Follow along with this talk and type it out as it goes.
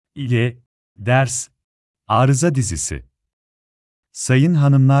ile ders arıza dizisi. Sayın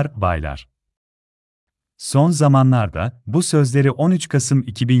hanımlar, baylar. Son zamanlarda bu sözleri 13 Kasım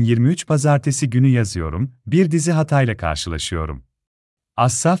 2023 Pazartesi günü yazıyorum, bir dizi hatayla karşılaşıyorum.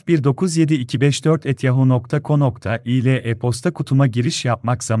 assaf1972554@yahoo.co.il e-posta kutuma giriş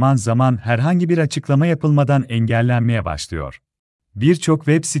yapmak zaman zaman herhangi bir açıklama yapılmadan engellenmeye başlıyor. Birçok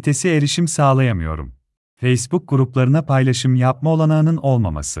web sitesi erişim sağlayamıyorum. Facebook gruplarına paylaşım yapma olanağının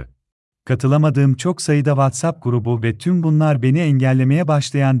olmaması. Katılamadığım çok sayıda WhatsApp grubu ve tüm bunlar beni engellemeye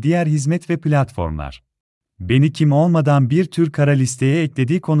başlayan diğer hizmet ve platformlar. Beni kim olmadan bir tür kara listeye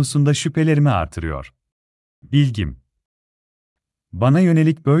eklediği konusunda şüphelerimi artırıyor. Bilgim. Bana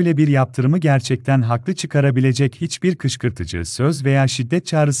yönelik böyle bir yaptırımı gerçekten haklı çıkarabilecek hiçbir kışkırtıcı söz veya şiddet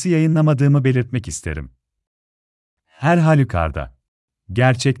çağrısı yayınlamadığımı belirtmek isterim. Her halükarda.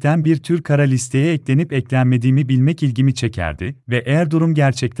 Gerçekten bir tür kara listeye eklenip eklenmediğimi bilmek ilgimi çekerdi ve eğer durum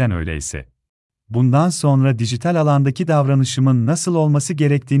gerçekten öyleyse, bundan sonra dijital alandaki davranışımın nasıl olması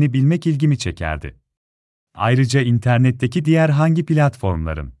gerektiğini bilmek ilgimi çekerdi. Ayrıca internetteki diğer hangi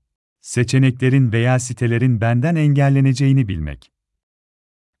platformların, seçeneklerin veya sitelerin benden engelleneceğini bilmek.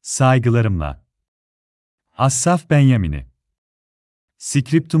 Saygılarımla. Assaf Benyamin'i.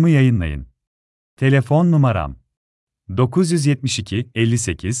 Skriptumu yayınlayın. Telefon numaram 972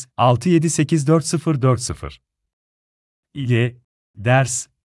 58 6784040 ile ders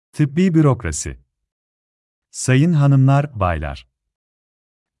tıbbi bürokrasi. Sayın hanımlar, baylar.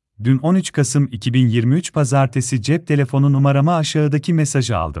 Dün 13 Kasım 2023 Pazartesi cep telefonu numaramı aşağıdaki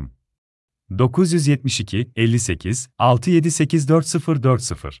mesajı aldım. 972 58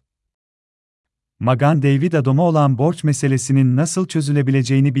 6784040. Magan David Adam'a olan borç meselesinin nasıl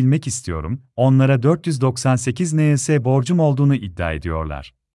çözülebileceğini bilmek istiyorum. Onlara 498 NYS borcum olduğunu iddia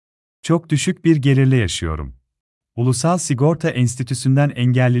ediyorlar. Çok düşük bir gelirle yaşıyorum. Ulusal Sigorta Enstitüsü'nden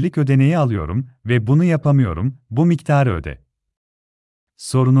engellilik ödeneği alıyorum ve bunu yapamıyorum. Bu miktarı öde.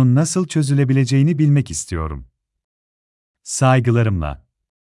 Sorunun nasıl çözülebileceğini bilmek istiyorum. Saygılarımla.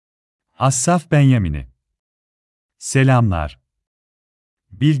 Assaf Benyamin'i. Selamlar.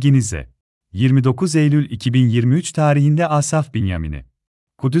 Bilginize. 29 Eylül 2023 tarihinde Assaf Benyamin'i.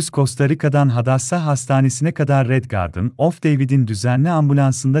 Kudüs, Costa Rica'dan Hadassah Hastanesi'ne kadar Red Garden of David'in düzenli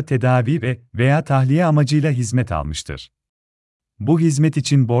ambulansında tedavi veya tahliye amacıyla hizmet almıştır. Bu hizmet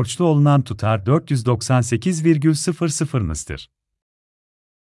için borçlu olunan tutar 498,00 NS'tir.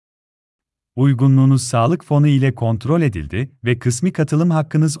 Uygunluğunuz sağlık fonu ile kontrol edildi ve kısmi katılım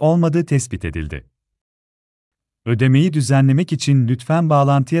hakkınız olmadığı tespit edildi. Ödemeyi düzenlemek için lütfen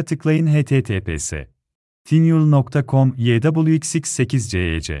bağlantıya tıklayın. https tinyul.com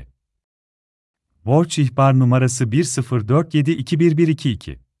ywxx8cec. Borç ihbar numarası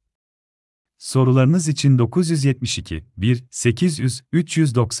 10472112. Sorularınız için 972 1 800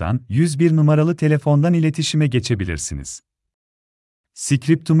 390 101 numaralı telefondan iletişime geçebilirsiniz.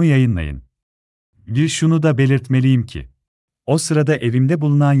 Skriptumu yayınlayın. Şunu da belirtmeliyim ki, o sırada evimde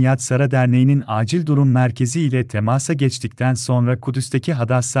bulunan Yad Sara Derneği'nin acil durum merkezi ile temasa geçtikten sonra Kudüs'teki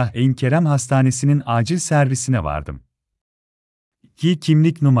Hadassah Eyn Kerem Hastanesi'nin acil servisine vardım.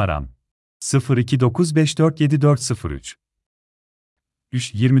 Kimlik numaram 0295474403.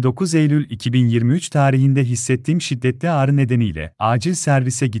 29 Eylül 2023 tarihinde hissettiğim şiddetli ağrı nedeniyle acil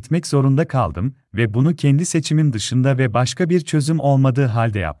servise gitmek zorunda kaldım ve bunu kendi seçimim dışında ve başka bir çözüm olmadığı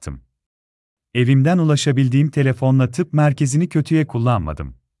halde yaptım. Evimden ulaşabildiğim telefonla tıp merkezini kötüye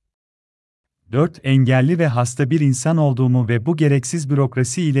kullanmadım. 4. Engelli ve hasta bir insan olduğumu ve bu gereksiz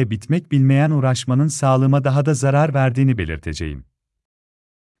bürokrasi ile bitmek bilmeyen uğraşmanın sağlığıma daha da zarar verdiğini belirteceğim.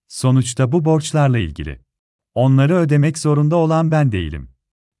 Sonuçta bu borçlarla ilgili. Onları ödemek zorunda olan ben değilim.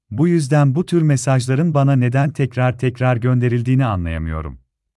 Bu yüzden bu tür mesajların bana neden tekrar gönderildiğini anlayamıyorum.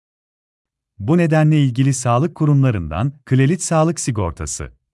 Bu nedenle ilgili sağlık kurumlarından Klelit Sağlık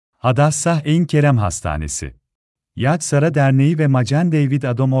Sigortası, Hadassah Eyn Kerem Hastanesi, Yad Sara Derneği ve Magen David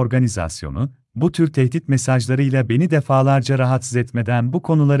Adom Organizasyonu, bu tür tehdit mesajlarıyla beni defalarca rahatsız etmeden bu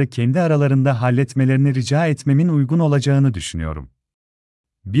konuları kendi aralarında halletmelerini rica etmemin uygun olacağını düşünüyorum.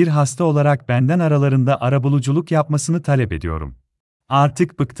 Bir hasta olarak benden aralarında arabuluculuk yapmasını talep ediyorum.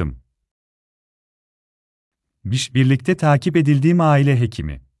 Artık bıktım. Birlikte takip edildiğim aile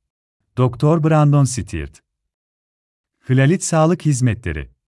hekimi. Doktor Brandon Stiert. Klalit Sağlık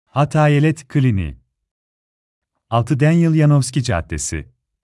Hizmetleri. Hatayelet Kliniği. 6 Daniel Yanowski Caddesi.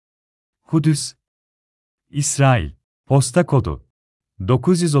 Kudüs, İsrail. Posta kodu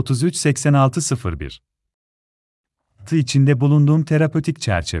 933-8601. İçinde bulunduğum terapötik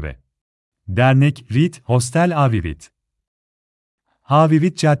çerçeve. Dernek Rit Hostel Avivit.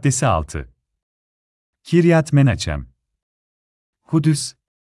 Havivit Caddesi 6. Kiryat Menachem. Kudüs,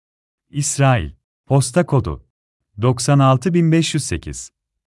 İsrail. Posta kodu 96508.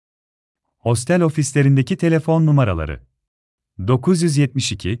 Hostel ofislerindeki telefon numaraları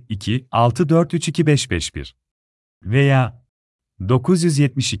 972 2 6432551 veya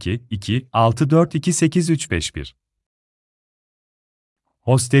 972 2 642 8351.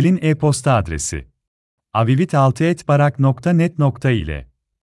 Hostelin e-posta adresi avivit6@barak.net.ile.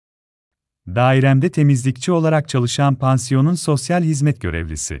 Dairemde temizlikçi olarak çalışan pansiyonun sosyal hizmet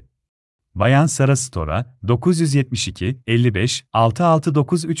görevlisi Bayan Sara Stora, 972 55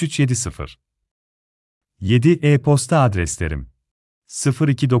 6693370. 7 e-posta adreslerim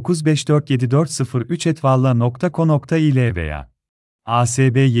 0295474003@valla.co.il veya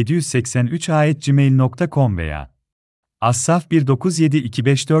asb783@gmail.com veya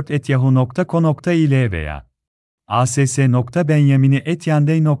assaf197254@yahoo.co.il veya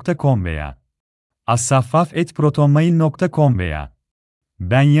ass.benyamini@yanday.com veya assaffaf@protonmail.com veya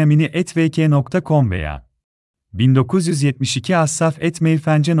benyamini@vk.com veya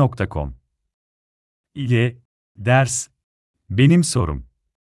 1972assaf@mailfence.com ile ders. Benim sorum.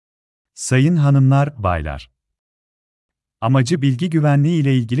 Sayın hanımlar, baylar. Amacı bilgi güvenliği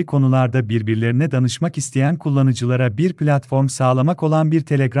ile ilgili konularda birbirlerine danışmak isteyen kullanıcılara bir platform sağlamak olan bir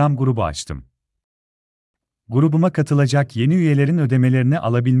Telegram grubu açtım. Grubuma katılacak yeni üyelerin ödemelerini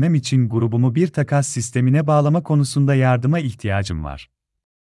alabilmem için grubumu bir takas sistemine bağlama konusunda yardıma ihtiyacım var.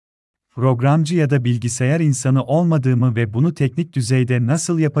 Programcı ya da bilgisayar insanı olmadığımı ve bunu teknik düzeyde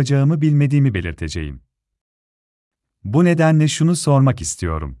nasıl yapacağımı bilmediğimi belirteceğim. Bu nedenle şunu sormak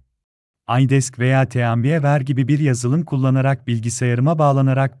istiyorum. iDesk veya TeamViewer gibi bir yazılım kullanarak bilgisayarıma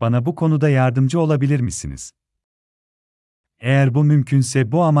bağlanarak bana bu konuda yardımcı olabilir misiniz? Eğer bu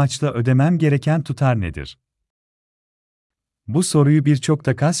mümkünse bu amaçla ödemem gereken tutar nedir? Bu soruyu birçok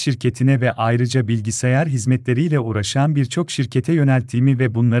takas şirketine ve ayrıca bilgisayar hizmetleriyle uğraşan birçok şirkete yönelttiğimi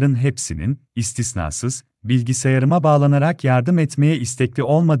ve bunların hepsinin, istisnasız, bilgisayarıma bağlanarak yardım etmeye istekli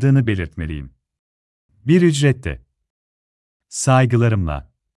olmadığını belirtmeliyim. Bir ücrette.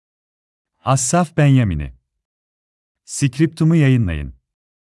 Saygılarımla. Assaf Benyamini. Skriptumu yayınlayın.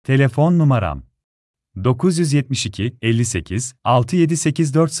 Telefon numaram 972 58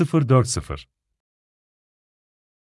 678 4040.